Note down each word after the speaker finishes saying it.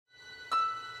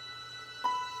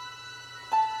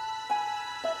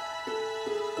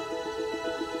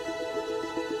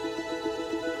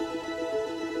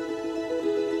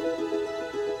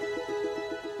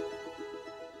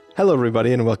Hello,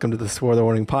 everybody, and welcome to the Spoiler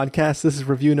Warning Podcast. This is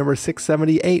review number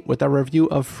 678 with our review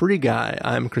of Free Guy.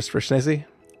 I'm Christopher Schnese.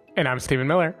 And I'm Stephen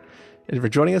Miller. And if you're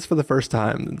joining us for the first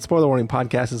time, the Spoiler Warning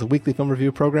Podcast is a weekly film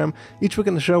review program. Each week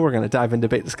on the show, we're going to dive in,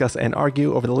 debate, discuss, and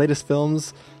argue over the latest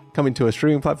films coming to a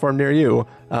streaming platform near you.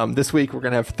 This week, we're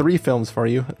going to have 3 films for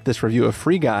you. This review of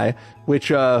Free Guy, which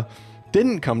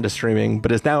didn't come to streaming,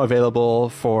 but is now available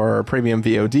for premium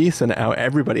VOD, so now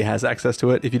everybody has access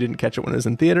to it if you didn't catch it when it was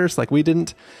in theaters, like we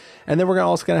didn't. And then we're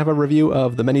also going to have a review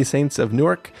of The Many Saints of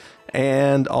Newark,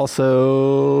 and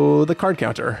also The Card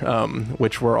Counter,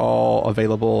 which were all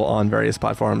available on various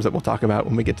platforms that we'll talk about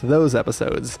when we get to those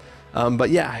episodes.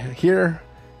 But yeah,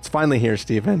 it's finally here,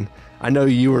 Stephen. I know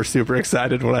you were super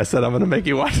excited when I said I'm going to make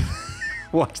you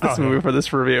watch this movie for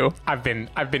this review. I've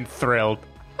been thrilled.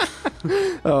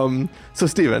 So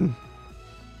Stephen,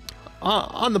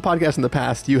 on the podcast in the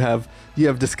past, you have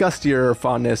discussed your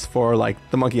fondness for like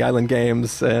the Monkey Island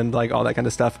games and like all that kind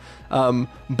of stuff.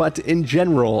 But in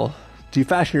general, do you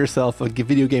fashion yourself a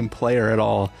video game player at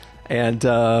all? And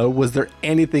was there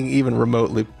anything even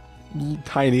remotely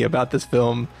tiny about this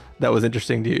film that was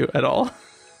interesting to you at all?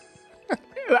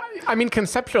 I mean,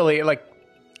 conceptually,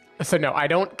 no, I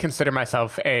don't consider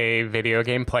myself a video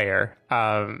game player.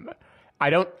 I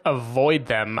don't avoid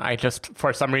them. I just,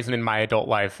 for some reason in my adult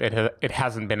life, it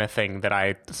hasn't been a thing that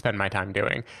I spend my time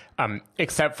doing,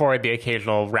 except for the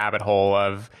occasional rabbit hole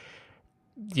of,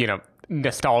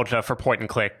 nostalgia for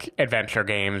point-and-click adventure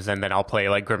games, and then I'll play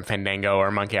like Grim Fandango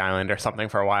or Monkey Island or something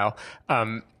for a while.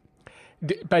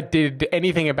 But did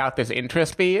anything about this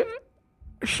interest me?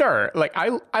 Sure. Like,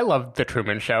 I love The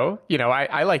Truman Show.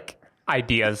 I like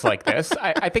ideas like this.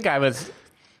 I think I was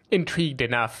intrigued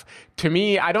enough. To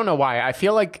me, I don't know why. I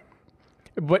feel like,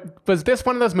 was this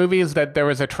one of those movies that there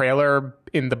was a trailer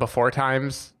in the before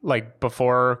times, like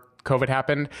before COVID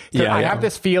happened? Yeah, I have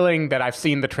this feeling that I've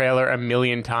seen the trailer a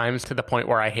million times to the point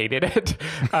where I hated it.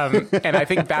 And I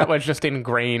think that was just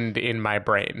ingrained in my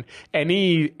brain.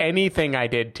 Anything I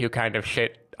did to kind of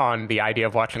shit on the idea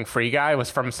of watching Free Guy was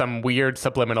from some weird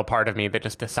subliminal part of me that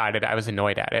just decided I was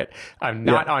annoyed at it.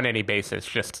 Not on any basis,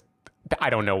 just I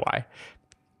don't know why.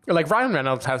 Like, Ryan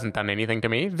Reynolds hasn't done anything to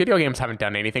me. Video games haven't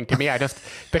done anything to me.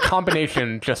 The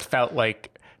combination just felt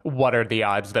like, what are the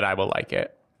odds that I will like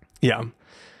it? Yeah.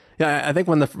 Yeah, I think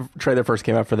when the trailer first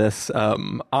came out for this,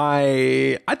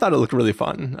 I thought it looked really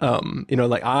fun.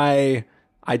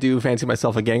 I do fancy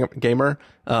myself a gamer.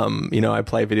 I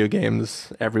play video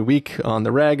games every week on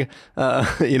the reg.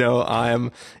 It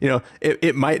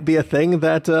might be a thing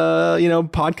that,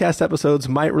 podcast episodes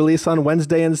might release on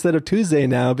Wednesday instead of Tuesday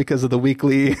now because of the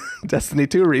weekly Destiny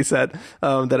 2 reset,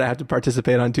 that I have to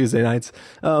participate on Tuesday nights.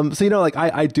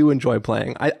 I do enjoy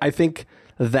playing. I think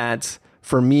that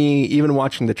for me, even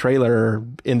watching the trailer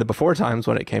in the before times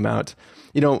when it came out,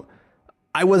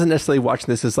 I wasn't necessarily watching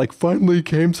this as like, finally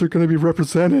games are going to be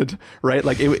represented, right?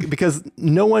 Like, because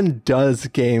no one does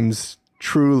games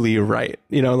truly right.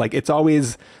 It's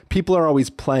always, people are always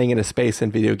playing in a space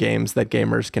in video games that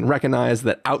gamers can recognize,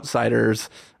 that outsiders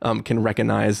can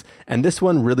recognize. And this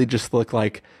one really just looked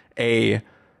like a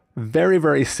very,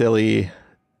 very silly,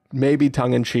 maybe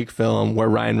tongue-in-cheek film where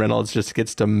Ryan Reynolds just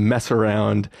gets to mess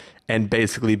around and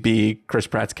basically be Chris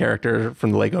Pratt's character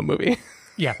from the Lego Movie.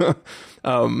 Yeah.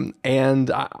 We'll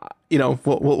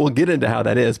get into how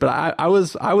that is, but I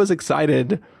was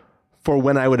excited for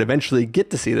when I would eventually get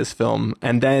to see this film,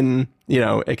 and then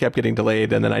it kept getting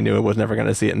delayed, and then I knew I was never going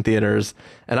to see it in theaters,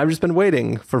 and I've just been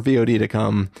waiting for VOD to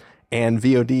come, and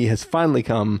VOD has finally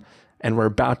come, and we're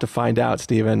about to find out,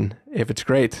 Stephen, if it's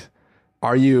great.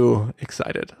 Are you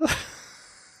excited?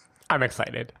 I'm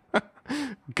excited.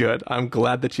 Good. I'm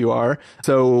glad that you are.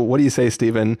 So what do you say,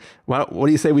 Stephen? What do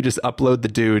you say we just upload the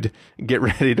dude, get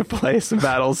ready to play some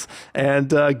battles, and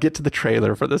get to the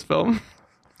trailer for this film?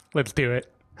 Let's do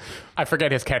it. I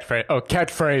forget his catchphrase. Oh,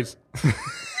 catchphrase.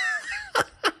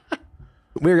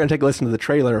 We're going to take a listen to the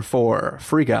trailer for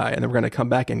Free Guy, and then we're going to come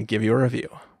back and give you a review.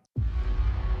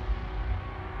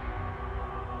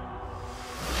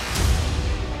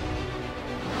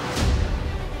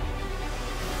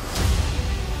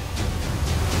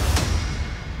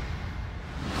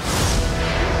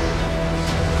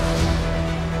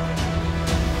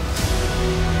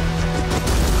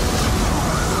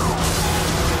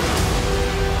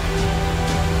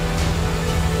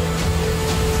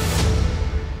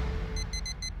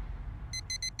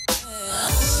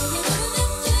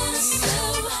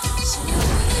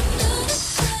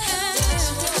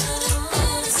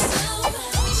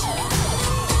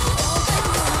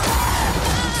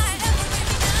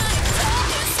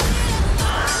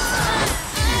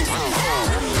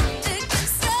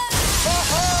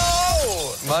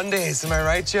 Mondays, am I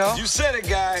right, Joe? You said it,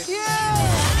 guy.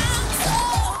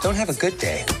 Yeah! Don't have a good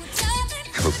day.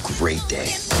 Have a great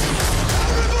day.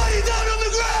 Everybody down on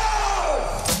the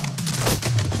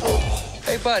ground!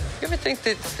 Hey, bud, you ever think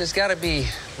that there's got to be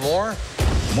more?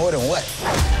 More than what?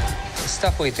 The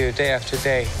stuff we do day after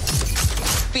day.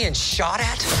 Being shot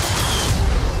at?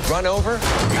 Run over?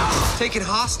 Taken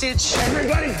hostage?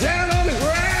 Everybody down on the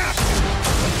ground!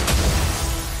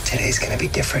 Today's gonna be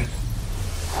different.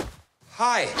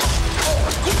 Hi.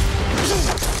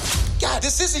 God,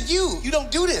 this isn't you. You don't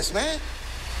do this, man.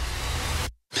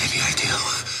 Maybe I do.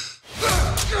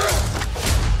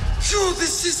 Dude,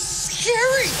 this is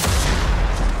scary.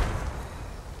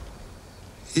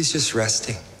 He's just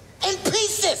resting. In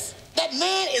pieces. That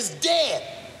man is dead.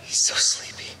 He's so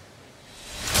sleepy.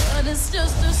 But it's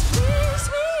just a squeeze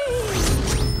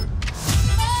me.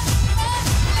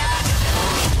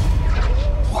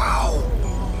 Wow.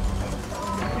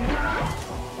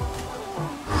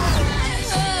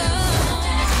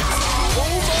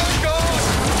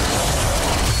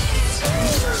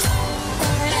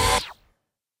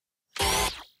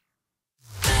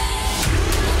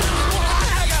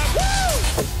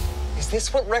 Is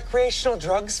this what recreational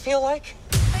drugs feel like?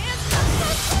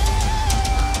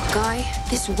 Guy,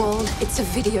 this world, it's a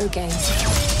video game.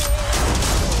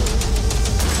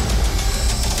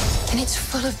 And it's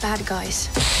full of bad guys.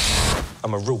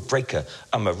 I'm a rule breaker.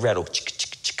 I'm a rattle chicka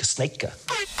chicka chicka snaker.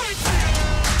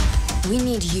 We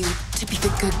need you to be the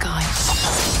good guy.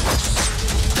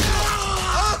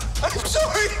 I'm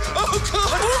sorry. Oh,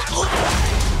 God.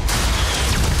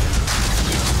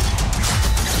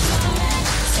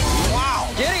 Wow.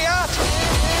 Giddy up!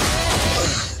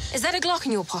 Is that a Glock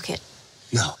in your pocket?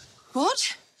 No,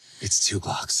 What? it's 2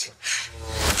 blocks.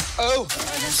 Oh!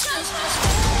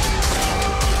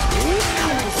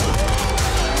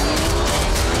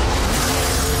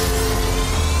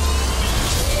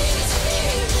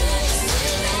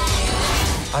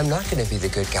 I'm not gonna be the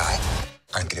good guy.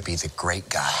 I'm gonna be the great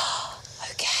guy.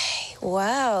 Okay.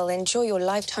 Well, enjoy your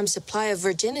lifetime supply of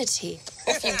virginity.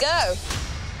 Off you go.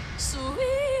 So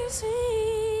easy.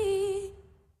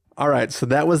 All right, so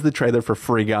that was the trailer for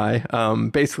Free Guy.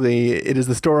 Basically, it is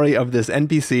the story of this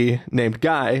NPC named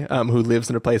Guy who lives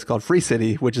in a place called Free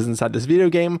City, which is inside this video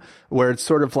game where it's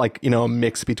sort of like, a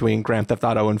mix between Grand Theft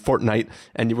Auto and Fortnite,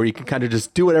 and where you can kind of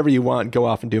just do whatever you want, go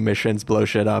off and do missions, blow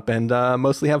shit up, and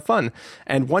mostly have fun.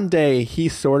 And one day, he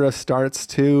sort of starts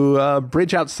to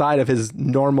bridge outside of his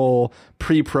normal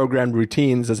pre-programmed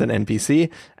routines as an NPC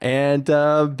and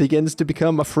begins to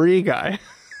become a free guy.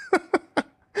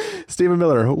 Stephen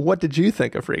Miller, what did you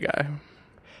think of Free Guy?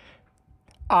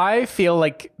 I feel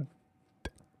like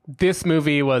this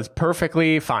movie was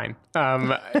perfectly fine.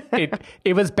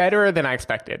 It was better than I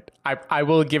expected. I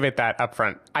will give it that up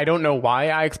front. I don't know why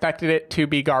I expected it to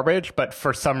be garbage, but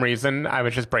for some reason I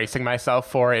was just bracing myself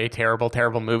for a terrible,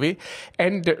 terrible movie.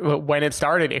 And when it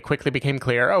started, it quickly became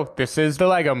clear, oh, this is the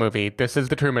Lego Movie. This is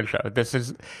the Truman Show.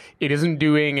 It isn't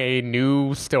doing a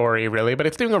new story really, but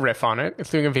it's doing a riff on it. It's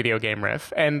doing a video game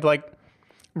riff. And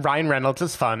Ryan Reynolds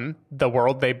is fun. The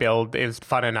world they build is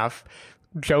fun enough.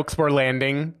 Jokes were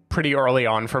landing pretty early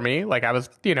on for me. I was,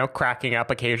 cracking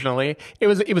up occasionally. It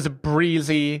was a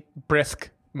breezy, brisk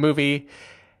movie.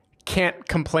 Can't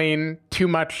complain too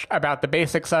much about the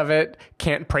basics of it.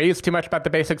 Can't praise too much about the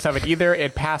basics of it either.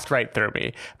 It passed right through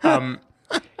me.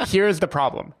 Here's the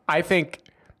problem. I think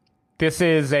this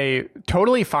is a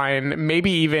totally fine,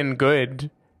 maybe even good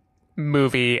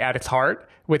movie at its heart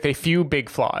with a few big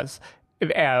flaws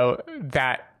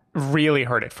that really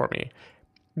hurt it for me.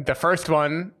 The first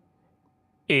one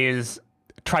is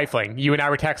trifling. You and I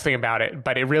were texting about it,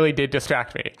 but it really did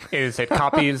distract me. It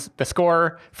copies the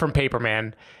score from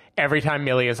Paperman every time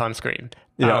Millie is on screen.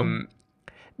 Yeah.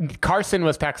 Carson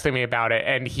was texting me about it,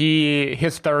 and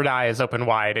his third eye is open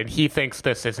wide, and he thinks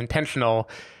this is intentional.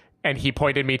 And he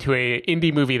pointed me to a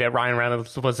indie movie that Ryan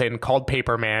Reynolds was in called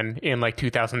Paperman in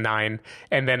 2009,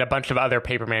 and then a bunch of other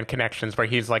Paperman connections where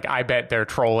he's like, I bet they're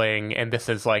trolling, and this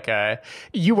is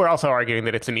you were also arguing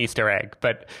that it's an Easter egg,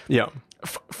 but Yeah.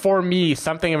 For me,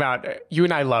 something about, you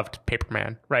and I loved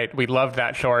Paperman, right? We loved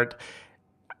that short.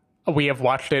 We have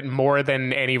watched it more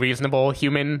than any reasonable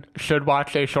human should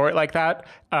watch a short like that.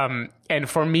 And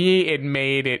for me, it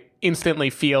made it instantly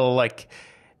feel like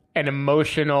an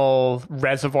emotional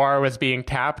reservoir was being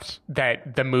tapped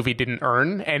that the movie didn't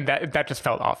earn, and that just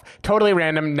felt off. Totally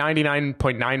random.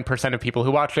 99.9% of people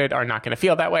who watch it are not going to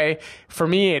feel that way. For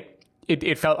me,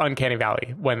 it felt uncanny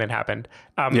valley when it happened.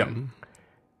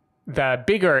 The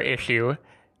bigger issue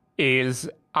is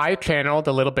I channeled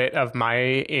a little bit of my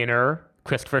inner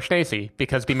Christopher Schnese,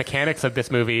 because the mechanics of this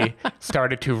movie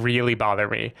started to really bother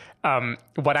me.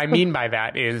 What I mean by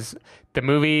that is the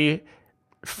movie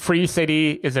Free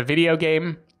City is a video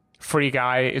game. Free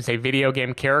Guy is a video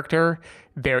game character.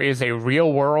 There is a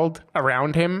real world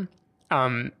around him.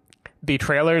 The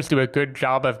trailers do a good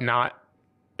job of not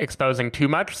exposing too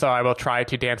much, so I will try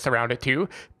to dance around it too.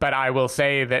 But I will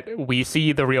say that we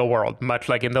see the real world, much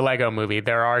like in the Lego movie.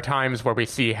 There are times where we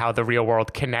see how the real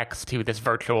world connects to this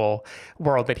virtual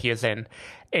world that he is in.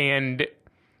 And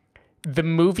the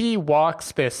movie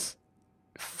walks this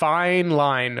fine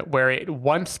line where it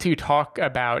wants to talk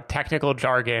about technical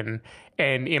jargon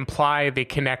and imply the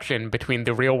connection between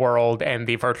the real world and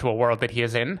the virtual world that he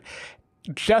is in,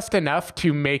 just enough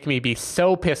to make me be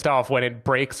so pissed off when it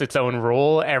breaks its own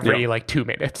rule every 2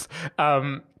 minutes.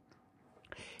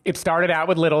 It started out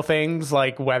with little things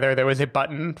like whether there was a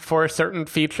button for certain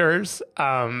features.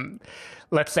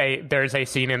 Let's say there's a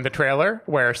scene in the trailer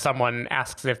where someone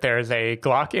asks if there's a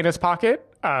Glock in his pocket.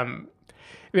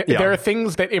 There are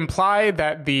things that imply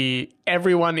that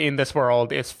everyone in this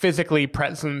world is physically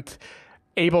present,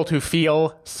 able to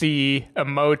feel, see,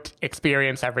 emote,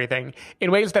 experience everything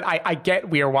in ways that I get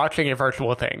we are watching a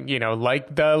virtual thing,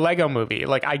 like the Lego movie.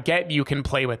 Like, I get you can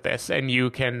play with this and you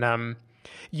can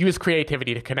use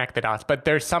creativity to connect the dots. But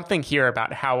there's something here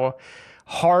about how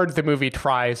hard the movie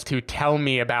tries to tell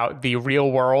me about the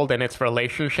real world and its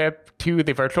relationship to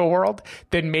the virtual world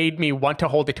that made me want to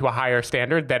hold it to a higher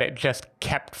standard that it just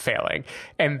kept failing.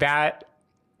 And that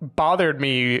bothered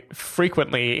me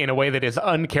frequently in a way that is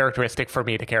uncharacteristic for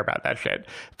me to care about that shit.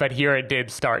 But here it did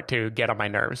start to get on my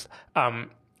nerves.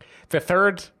 The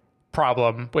third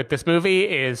problem with this movie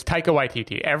is Taika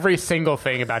Waititi. Every single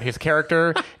thing about his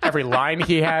character, every line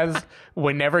he has,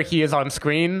 whenever he is on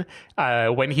screen,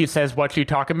 when he says, "What you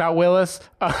talking about, Willis?"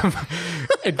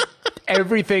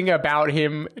 Everything about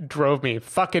him drove me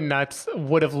fucking nuts.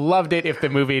 Would have loved it if the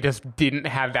movie just didn't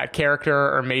have that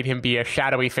character or made him be a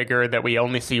shadowy figure that we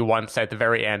only see once at the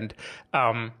very end.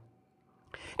 And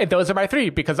those are my three,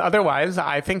 because otherwise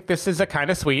I think this is a kind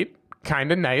of sweet,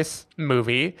 kind of nice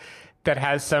movie that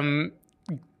has some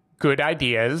good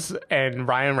ideas, and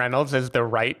Ryan Reynolds is the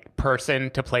right person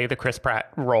to play the Chris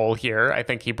Pratt role here. I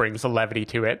think he brings a levity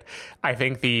to it. I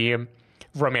think the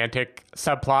romantic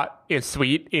subplot is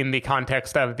sweet in the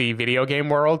context of the video game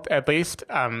world, at least.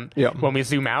 When we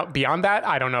zoom out beyond that,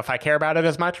 I don't know if I care about it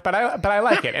as much, but I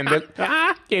like it. And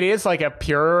it is like a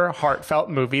pure, heartfelt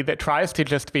movie that tries to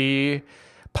just be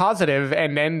positive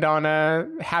and end on a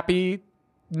happy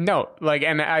note.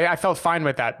 And I felt fine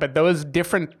with that. But those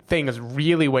different things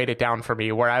really weighed it down for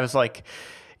me, where I was like,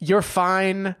 you're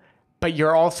fine, but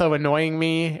you're also annoying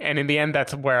me. And in the end,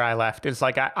 that's where I left. It's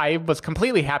like, I was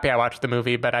completely happy I watched the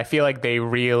movie, but I feel like they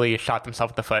really shot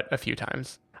themselves in the foot a few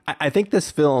times. I think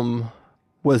this film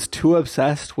was too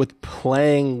obsessed with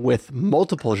playing with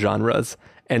multiple genres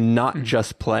and not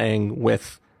just playing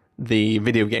with the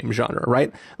video game genre,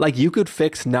 right? Like, you could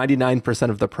fix 99%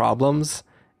 of the problems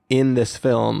in this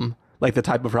film, like the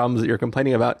type of problems that you're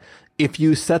complaining about, if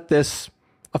you set this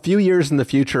a few years in the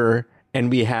future and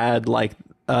we had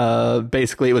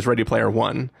basically it was Ready Player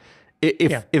One.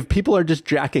 If people are just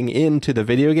jacking into the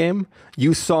video game,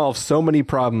 you solve so many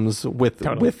problems with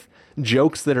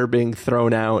jokes that are being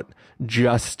thrown out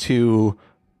just to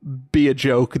be a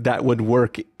joke that would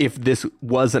work if this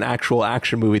was an actual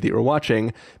action movie that you were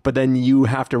watching. But then you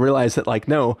have to realize that,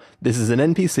 no, this is an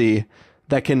NPC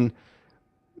that can...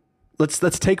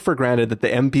 Let's take for granted that the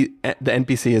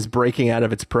NPC is breaking out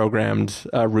of its programmed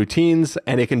routines,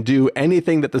 and it can do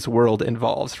anything that this world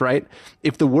involves, right?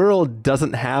 If the world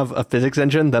doesn't have a physics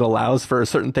engine that allows for a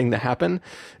certain thing to happen,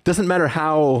 doesn't matter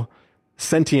how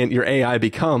sentient your AI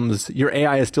becomes, your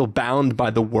AI is still bound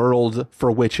by the world for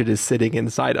which it is sitting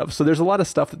inside of. So there's a lot of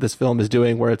stuff that this film is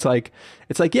doing where it's like,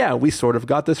 yeah, we sort of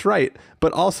got this right,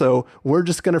 but also we're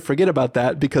just going to forget about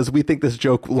that because we think this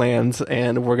joke lands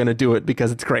and we're going to do it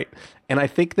because it's great. And I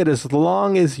think that as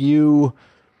long as you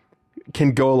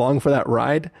can go along for that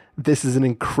ride, this is an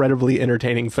incredibly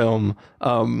entertaining film.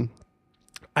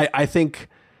 I think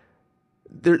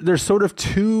there's sort of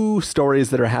two stories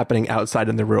that are happening outside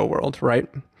in the real world, right?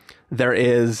 There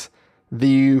is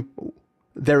what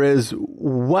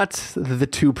the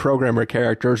two programmer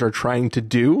characters are trying to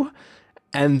do,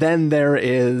 and then there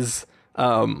is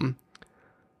the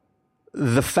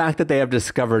fact that they have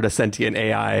discovered a sentient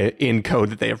AI in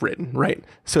code that they have written, right?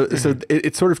 So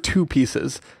it's sort of two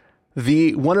pieces.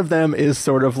 One of them is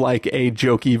sort of like a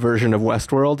jokey version of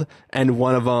Westworld, and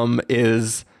one of them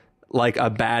is like a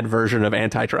bad version of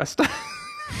Antitrust.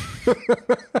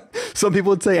 Some people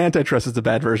would say Antitrust is a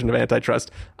bad version of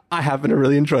Antitrust. I happen to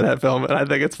really enjoy that film, and I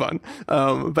think it's fun.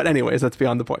 But anyways, that's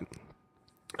beyond the point.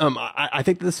 I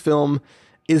think this film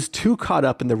is too caught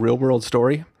up in the real world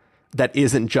story that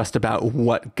isn't just about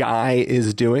what Guy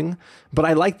is doing. But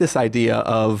I like this idea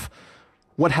of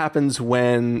what happens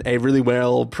when a really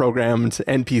well programmed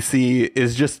NPC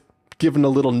is just given a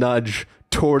little nudge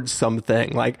towards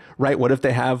something. Like, right, what if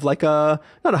they have like not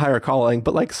a higher calling,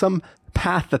 but like some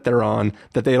path that they're on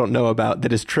that they don't know about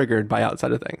that is triggered by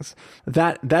outside of things.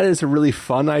 That is a really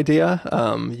fun idea,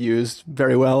 used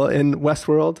very well in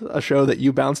Westworld, a show that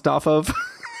you bounced off of.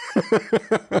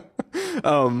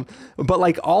 But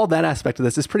like all that aspect of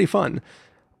this is pretty fun.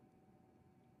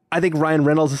 I think Ryan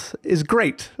Reynolds is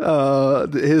great.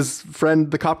 His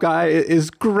friend, the cop guy, is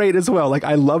great as well. Like,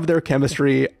 I love their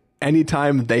chemistry.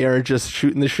 Anytime they are just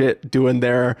shooting the shit, doing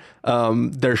there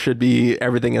should be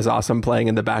everything is awesome playing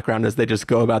in the background as they just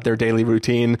go about their daily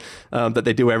routine that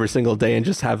they do every single day and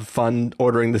just have fun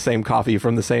ordering the same coffee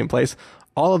from the same place.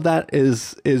 All of that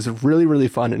is really, really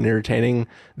fun and entertaining.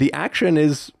 The action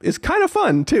is kind of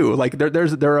fun too. Like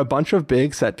there are a bunch of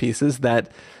big set pieces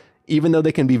that, even though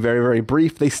they can be very, very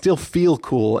brief, they still feel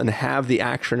cool and have the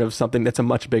action of something that's a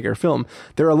much bigger film.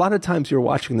 There are a lot of times you're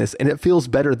watching this and it feels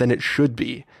better than it should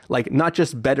be. Like, not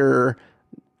just better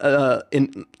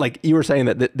in, like you were saying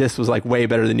that this was like way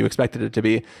better than you expected it to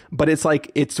be, but it's like,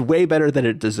 it's way better than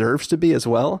it deserves to be as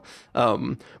well.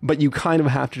 But you kind of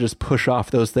have to just push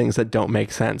off those things that don't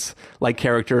make sense, like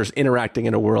characters interacting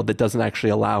in a world that doesn't actually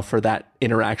allow for that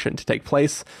interaction to take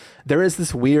place. There is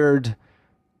this weird...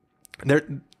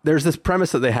 There's this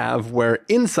premise that they have where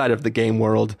inside of the game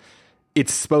world,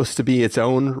 it's supposed to be its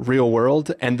own real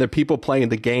world, and the people playing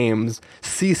the games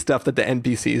see stuff that the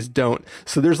NPCs don't.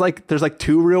 So there's like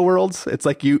two real worlds. It's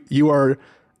like you are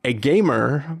a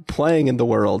gamer playing in the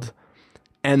world,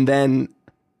 and then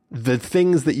the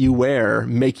things that you wear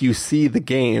make you see the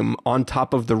game on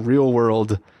top of the real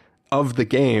world of the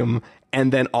game,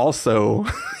 and then also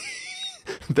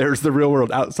there's the real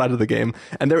world outside of the game,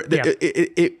 and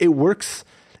it works.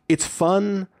 It's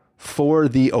fun for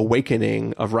the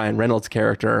awakening of Ryan Reynolds'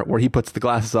 character, where he puts the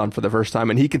glasses on for the first time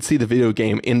and he can see the video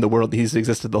game in the world that he's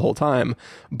existed the whole time.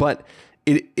 But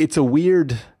it's a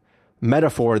weird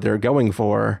metaphor they're going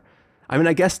for. I mean,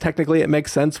 I guess technically it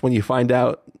makes sense when you find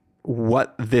out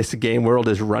what this game world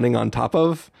is running on top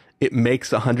of. It makes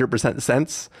 100%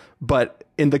 sense. But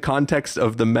in the context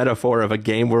of the metaphor of a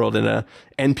game world and a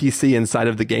NPC inside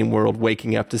of the game world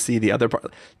waking up to see the other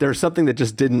part, there's something that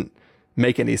just didn't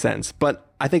make any sense. But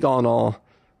I think all in all,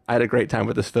 I had a great time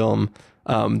with this film.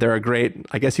 There are great,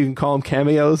 I guess you can call them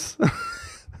cameos.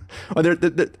 Or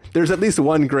there's at least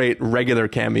one great regular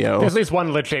cameo. There's at least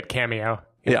one legit cameo.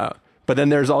 Yeah. But then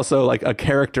there's also like a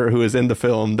character who is in the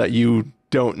film that you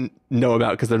don't know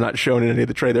about because they're not shown in any of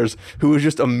the trailers, who was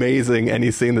just amazing any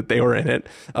scene that they were in it.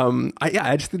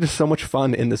 I just think there's so much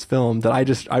fun in this film that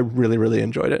I really, really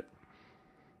enjoyed it.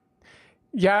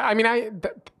 Yeah, I mean,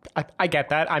 I get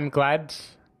that. I'm glad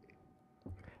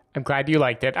you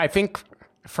liked it. I think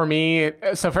for me,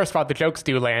 so first of all, the jokes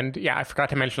do land. Yeah, I forgot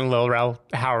to mention Lil Rel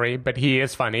Howery, but he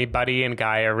is funny. Buddy and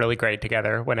Guy are really great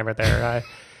together whenever they're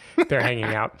they're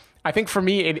hanging out. I think for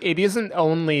me, it isn't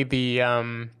only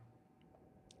the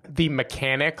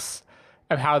mechanics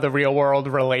of how the real world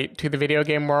relate to the video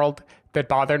game world that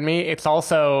bothered me. It's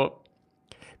also,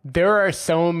 there are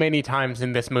so many times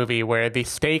in this movie where the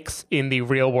stakes in the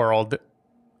real world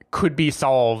could be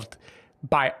solved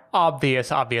by obvious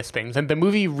things. And the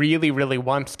movie really, really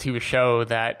wants to show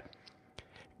that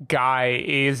Guy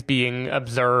is being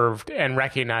observed and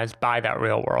recognized by that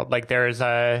real world. Like, there's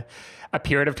a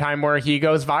period of time where he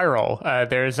goes viral.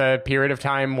 There's a period of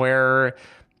time where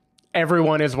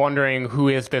everyone is wondering, who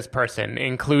is this person,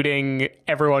 including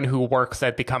everyone who works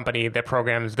at the company that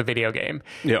programs the video game.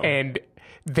 Yeah. And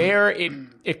there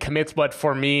it commits what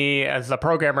for me as a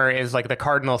programmer is like the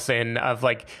cardinal sin of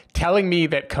like telling me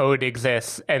that code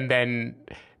exists and then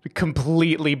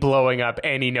completely blowing up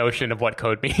any notion of what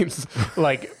code means.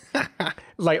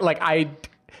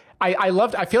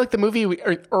 I feel like the movie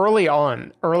early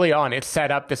on it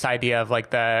set up this idea of like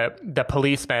the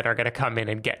policemen are going to come in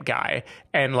and get Guy,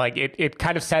 and like it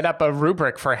kind of set up a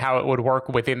rubric for how it would work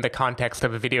within the context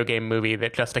of a video game movie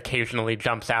that just occasionally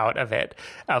jumps out of it,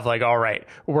 of like, all right,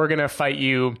 we're going to fight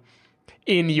you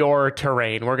in your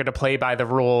terrain, we're going to play by the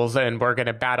rules, and we're going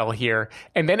to battle here.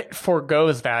 And then it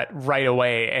forgoes that right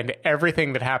away, and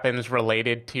everything that happens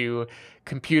related to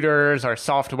computers or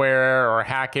software or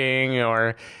hacking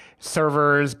or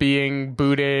servers being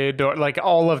booted, or like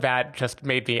all of that just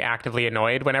made me actively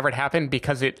annoyed whenever it happened,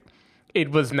 because it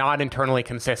was not internally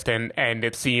consistent, and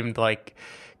it seemed like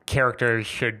characters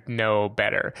should know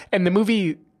better. And the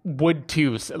movie would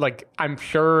too. Like, I'm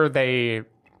sure they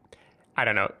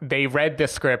read the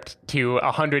script to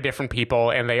 100 different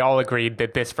people and they all agreed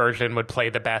that this version would play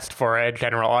the best for a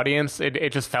general audience. It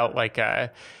just felt like,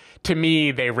 to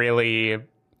me, they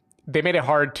made it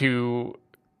hard to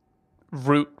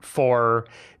root for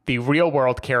the real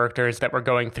world characters that were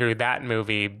going through that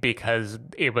movie because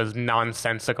it was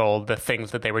nonsensical, the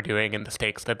things that they were doing and the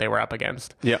stakes that they were up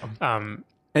against. Yeah.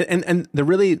 And the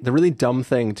really dumb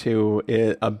thing too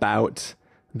about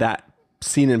that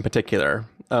scene in particular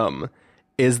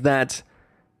is that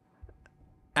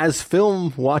as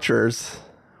film watchers,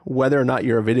 whether or not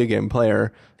you're a video game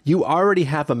player, you already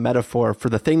have a metaphor for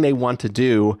the thing they want to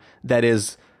do that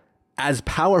is as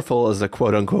powerful as a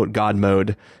quote unquote God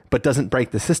mode, but doesn't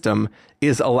break the system,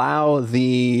 is allow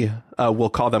the, we'll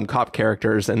call them cop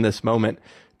characters in this moment,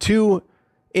 to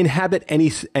inhabit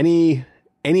any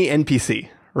NPC,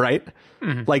 right?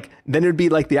 Mm-hmm. Like, then it'd be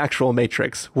like the actual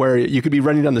Matrix, where you could be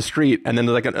running down the street and then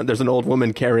there's an old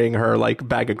woman carrying her like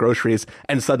bag of groceries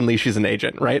and suddenly she's an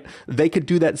agent, right? They could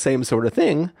do that same sort of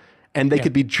thing. And they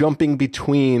could be jumping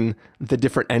between the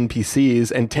different NPCs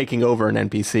and taking over an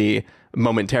NPC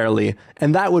momentarily.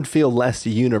 And that would feel less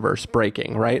universe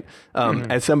breaking, right?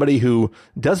 As somebody who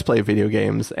does play video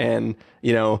games and,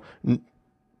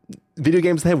 video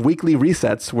games, they have weekly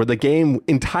resets where the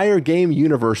entire game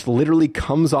universe literally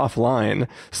comes offline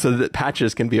so that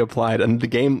patches can be applied and the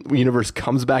game universe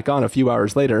comes back on a few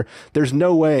hours later. There's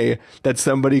no way that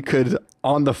somebody could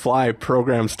on the fly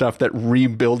program stuff that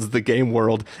rebuilds the game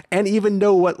world and even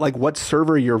know what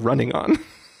server you're running on.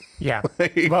 Yeah.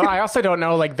 Well, I also don't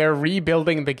know, they're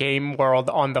rebuilding the game world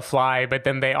on the fly, but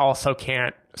then they also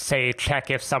can't say check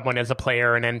if someone is a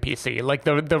player or an NPC. Like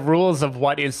the rules of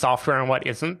what is software and what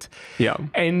isn't. Yeah.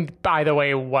 And by the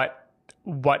way, what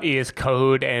is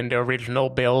code and original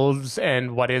builds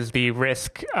and what is the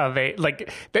risk of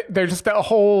there's just a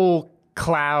whole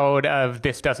cloud of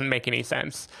this doesn't make any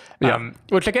sense. Yeah.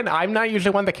 Which again, I'm not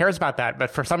usually one that cares about that,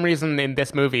 but for some reason in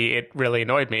this movie, it really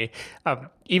annoyed me.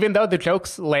 Even though the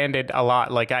jokes landed a lot,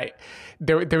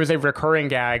 there was a recurring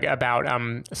gag about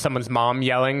someone's mom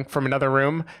yelling from another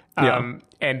room, and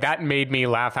that made me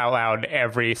laugh out loud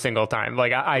every single time.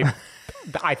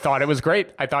 I thought it was great.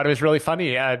 I thought it was really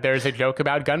funny. There's a joke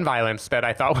about gun violence that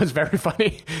I thought was very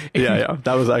funny.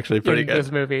 That was actually pretty good.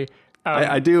 This movie.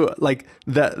 I do like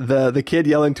the kid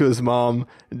yelling to his mom.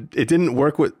 It didn't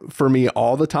work for me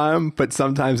all the time, but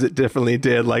sometimes it definitely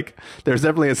did. Like, there's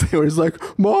definitely a scene where he's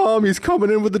like, "Mom, he's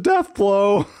coming in with the death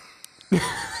blow."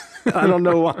 I don't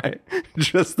know why.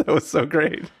 Just that was so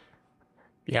great.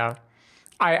 Yeah.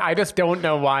 I just don't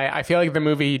know why. I feel like the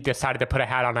movie decided to put a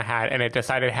hat on a hat, and it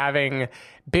decided having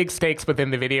big stakes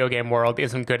within the video game world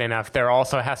isn't good enough. There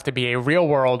also has to be a real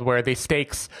world where the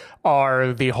stakes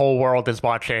are the whole world is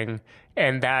watching,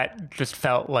 and that just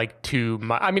felt like too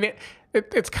much. I mean,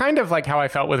 it's kind of like how I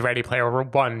felt with Ready Player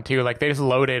One, too. Like, they just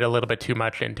loaded a little bit too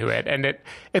much into it, and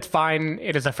it's fine.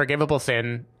 It is a forgivable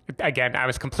sin. Again, I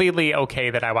was completely okay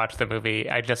that I watched the movie.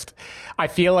 I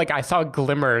feel like I saw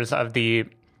glimmers of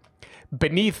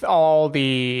beneath all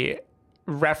the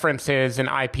references and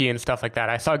IP and stuff like that,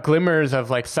 I saw glimmers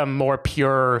of some more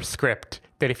pure script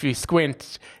that if you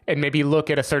squint and maybe look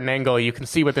at a certain angle, you can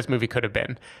see what this movie could have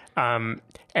been. And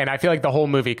I feel like the whole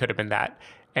movie could have been that.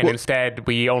 And instead,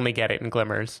 we only get it in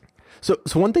glimmers. So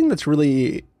one thing that's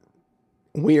really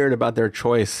weird about their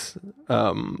choice,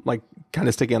 kind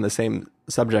of sticking on the same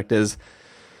subject, is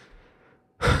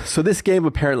so this game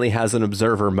apparently has an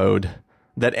observer mode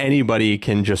that anybody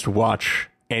can just watch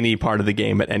any part of the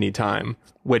game at any time,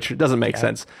 which doesn't make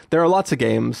sense. There are lots of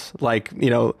games like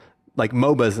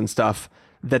MOBAs and stuff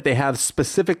that they have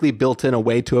specifically built in a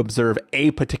way to observe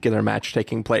a particular match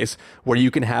taking place, where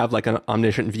you can have an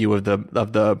omniscient view of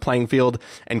the playing field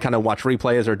and kind of watch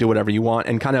replays or do whatever you want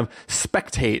and kind of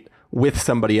spectate with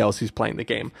somebody else who's playing the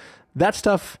game. That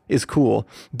stuff is cool.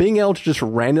 Being able to just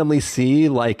randomly see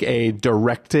a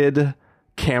directed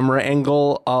camera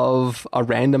angle of a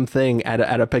random thing at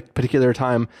a particular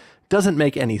time doesn't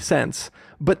make any sense.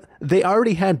 But they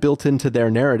already had built into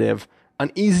their narrative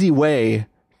an easy way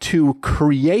to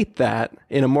create that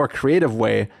in a more creative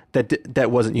way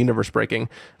that wasn't universe breaking.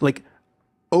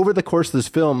 Over the course of this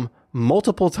film,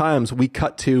 multiple times we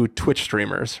cut to Twitch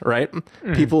streamers, right?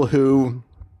 Mm-hmm. People who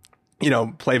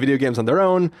play video games on their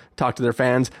own, talk to their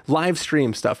fans, live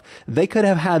stream stuff. They could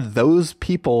have had those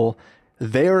people,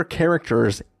 their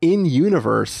characters in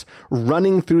universe,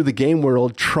 running through the game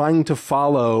world trying to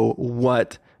follow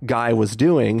what Guy was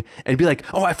doing and be like,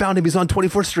 "Oh, I found him, he's on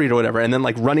 24th Street," or whatever, and then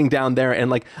running down there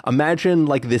and imagine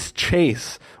this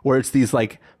chase where it's these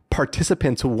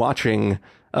participants watching.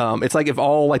 It's like if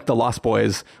all like the Lost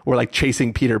Boys were like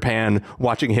chasing Peter Pan,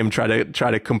 watching him try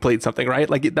to complete something, right?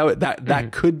 Like that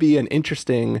could be an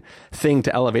interesting thing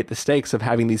to elevate the stakes of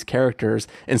having these characters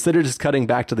instead of just cutting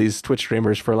back to these Twitch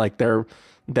streamers for like their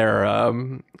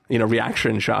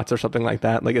reaction shots or something like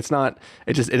that. Like it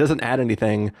doesn't add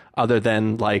anything other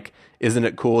than like, isn't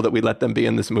it cool that we let them be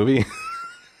in this movie?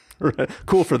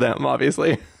 Cool for them,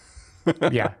 obviously.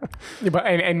 Yeah. But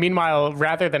and meanwhile,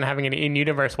 rather than having an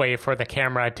in-universe way for the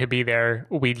camera to be there,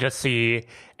 we just see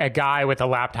a guy with a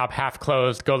laptop half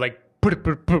closed go like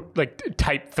like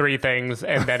type 3 things,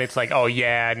 and then it's like, oh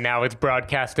yeah, now it's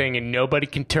broadcasting and nobody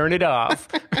can turn it off.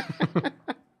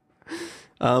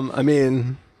 I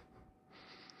mean,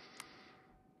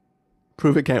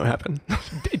 prove it can't happen.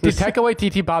 Did Taika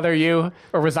Waititi bother you,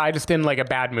 or was I just in like a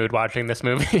bad mood watching this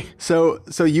movie? So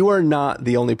you are not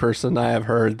the only person I have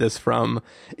heard this from.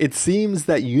 It seems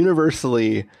that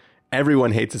universally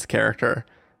everyone hates his character.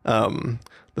 The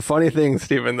funny thing,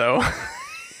 Stephen, though,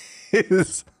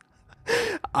 is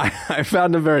I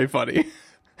found him very funny.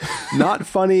 Not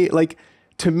funny, like,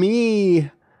 to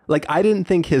me, like, I didn't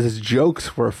think his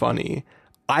jokes were funny.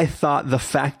 I thought the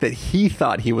fact that he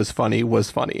thought he was funny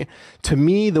was funny. To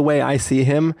me, the way I see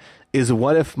him is,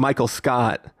 what if Michael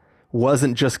Scott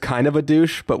wasn't just kind of a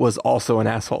douche, but was also an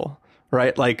asshole,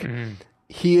 right? Like,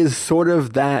 he is sort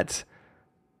of that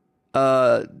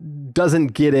doesn't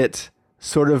get it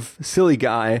sort of silly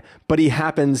guy, but he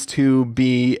happens to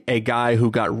be a guy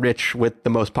who got rich with the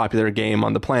most popular game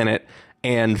on the planet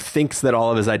and thinks that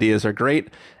all of his ideas are great,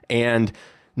 and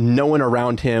no one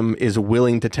around him is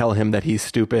willing to tell him that he's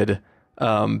stupid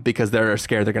because they're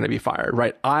scared they're going to be fired,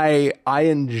 right? I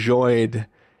enjoyed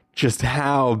just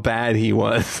how bad he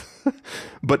was.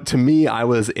 But to me, I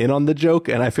was in on the joke,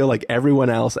 and I feel like everyone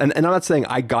else, and I'm not saying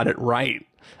I got it right.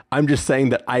 I'm just saying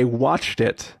that I watched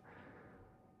it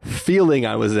feeling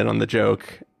I was in on the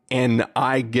joke, and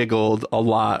I giggled a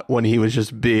lot when he was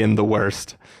just being the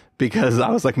worst, because I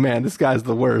was like, man, this guy's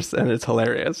the worst, and it's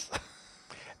hilarious.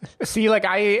 See, like,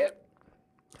 I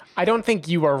don't think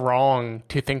you are wrong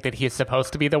to think that he is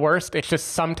supposed to be the worst. It's just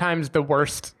sometimes the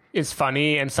worst is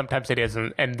funny and sometimes it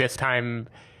isn't. And this time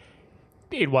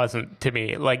it wasn't to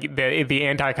me. Like, the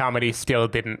anti-comedy still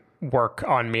didn't work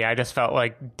on me. I just felt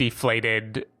like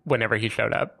deflated whenever he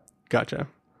showed up. Gotcha.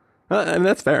 And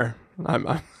that's fair.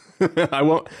 I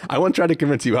won't try to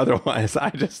convince you otherwise. I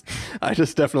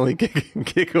just definitely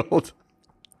giggled.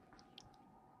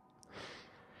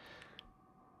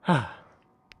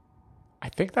 I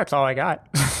think that's all I got.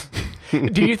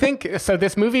 Do you think so?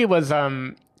 This movie was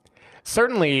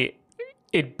certainly,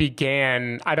 it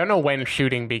began, I don't know when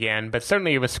shooting began, but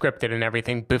certainly it was scripted and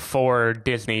everything before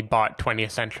Disney bought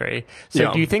 20th Century. So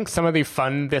Yeah. do you think some of the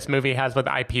fun this movie has with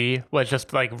IP was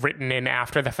just like written in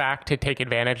after the fact to take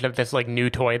advantage of this like new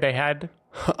toy they had?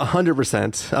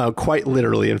 100%, quite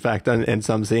literally, in fact, in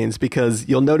some scenes, because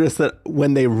you'll notice that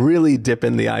when they really dip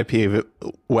in the IP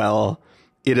well,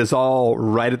 it is all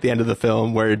right at the end of the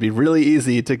film, where it'd be really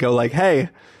easy to go like, hey,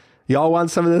 y'all want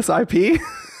some of this IP?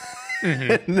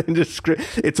 And then just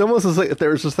it's almost as like if there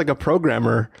was just like a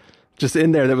programmer just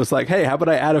in there that was like, hey, how about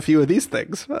I add a few of these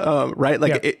things? Right?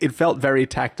 Like, Yeah. it felt very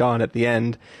tacked on at the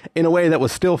end in a way that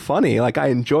was still funny. Like, I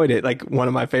enjoyed it. Like, one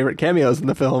of my favorite cameos in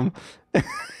the film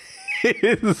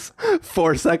is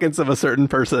 4 seconds of a certain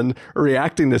person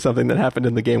reacting to something that happened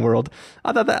in the game world.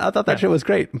 I thought that shit was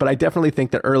great. But I definitely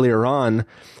think that earlier on,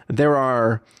 there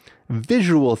are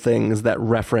visual things that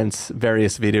reference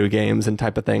various video games and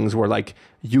type of things where like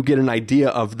you get an idea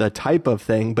of the type of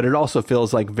thing, but it also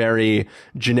feels like very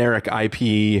generic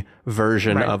IP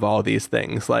version Right. of all these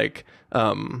things. Like, they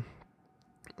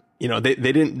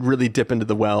didn't really dip into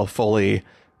the well fully.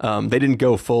 They didn't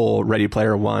go full Ready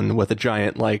Player One with a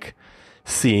giant like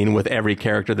scene with every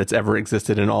character that's ever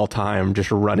existed in all time just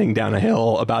running down a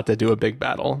hill about to do a big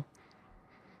battle.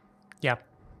 Yeah.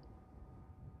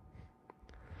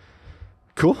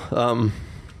 Cool.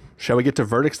 Shall we get to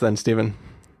verdicts then, Stephen?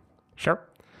 Sure.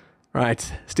 All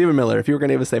right. Stephen Miller, if you were going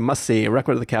to give us a must-see,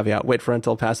 recommend with the caveat, wait for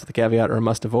rental, pass with the caveat, or a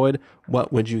must-avoid,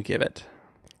 what would you give it?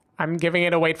 I'm giving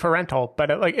it a wait for rental, but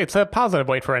it's a positive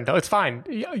wait for rental. It's fine.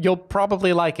 You'll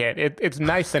probably like it. It's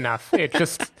nice enough. It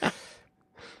just,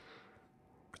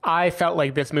 I felt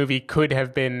like this movie could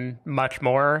have been much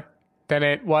more than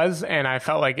it was, and I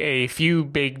felt like a few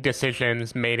big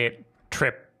decisions made it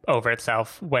trip over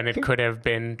itself when it could have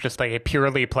been just like a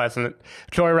purely pleasant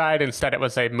joyride. Instead, it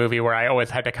was a movie where I always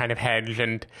had to kind of hedge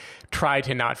and try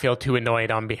to not feel too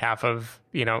annoyed on behalf of,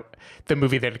 the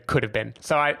movie that it could have been.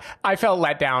 So I felt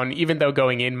let down, even though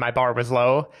going in my bar was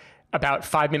low. about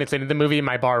 5 minutes into the movie,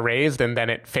 my bar raised, and then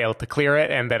it failed to clear it,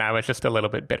 and then I was just a little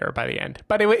bit bitter by the end.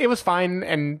 But it was fine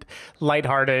and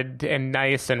lighthearted and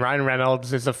nice, and Ryan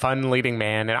Reynolds is a fun leading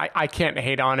man, and I can't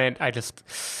hate on it. I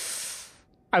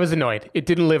was annoyed. It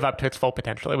didn't live up to its full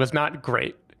potential. It was not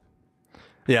great.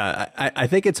 Yeah, I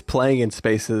think it's playing in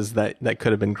spaces that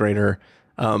could have been greater.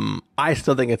 I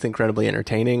still think it's incredibly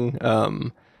entertaining.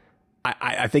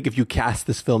 I think if you cast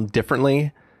this film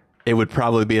differently, it would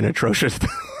probably be an atrocious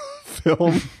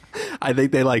film. I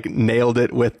think they nailed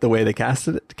it with the way they cast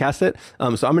it.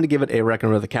 So I'm going to give it a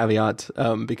recommend with a caveat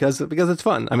because it's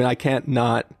fun. I mean, I couldn't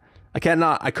not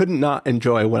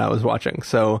enjoy what I was watching.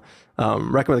 So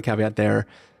recommend with a caveat there.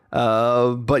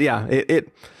 But yeah,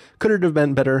 it could it have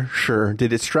been better? Sure.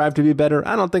 Did it strive to be better?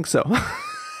 I don't think so.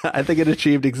 I think it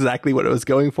achieved exactly what it was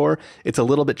going for. It's a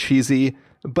little bit cheesy,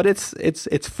 but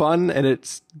it's fun, and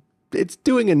it's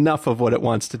doing enough of what it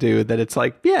wants to do that it's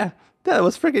like, yeah, that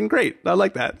was freaking great. I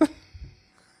like that.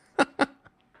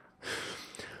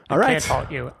 All right. Can't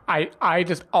fault you. I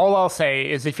just, all I'll say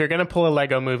is if you're going to pull a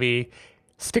Lego movie,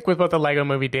 stick with what the Lego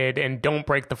movie did and don't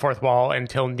break the fourth wall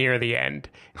until near the end.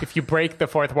 If you break the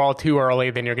fourth wall too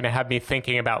early, then you're going to have me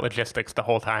thinking about logistics the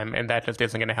whole time, and that just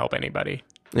isn't going to help anybody.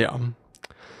 Yeah.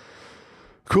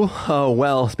 Cool.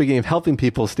 Well, speaking of helping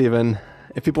people, Stephen,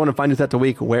 if people want to find us at the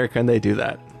week, where can they do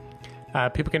that?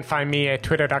 People can find me at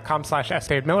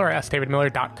twitter.com/sdavidmiller or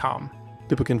sdavidmiller.com.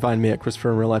 People can find me at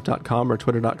ChristopherInRealLife.com or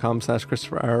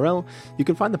Twitter.com/ChristopherIRL. You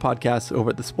can find the podcast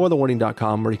over at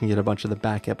thespoilerwarning.com, where you can get a bunch of the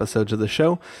back episodes of the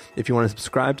show. If you want to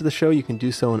subscribe to the show, you can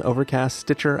do so on Overcast,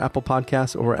 Stitcher, Apple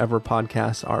Podcasts, or wherever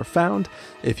podcasts are found.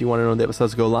 If you want to know when the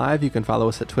episodes go live, you can follow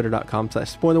us at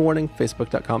Twitter.com/spoilerwarning,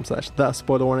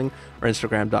 Facebook.com/thespoilerwarning, or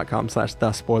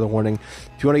Instagram.com/thespoilerwarning.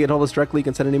 If you want to get hold of us directly, you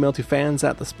can send an email to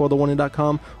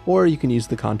fans@thespoilerwarning.com, or you can use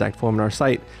the contact form on our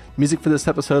site. Music for this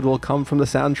episode will come from the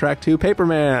soundtrack to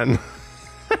Paperman.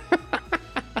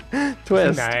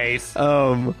 Twist. Nice.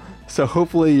 So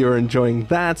hopefully you're enjoying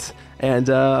that. And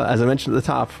as I mentioned at the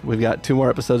top, we've got 2 more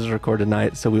episodes to record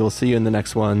tonight. So we will see you in the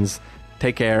next ones.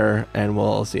 Take care, and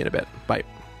we'll see you in a bit. Bye.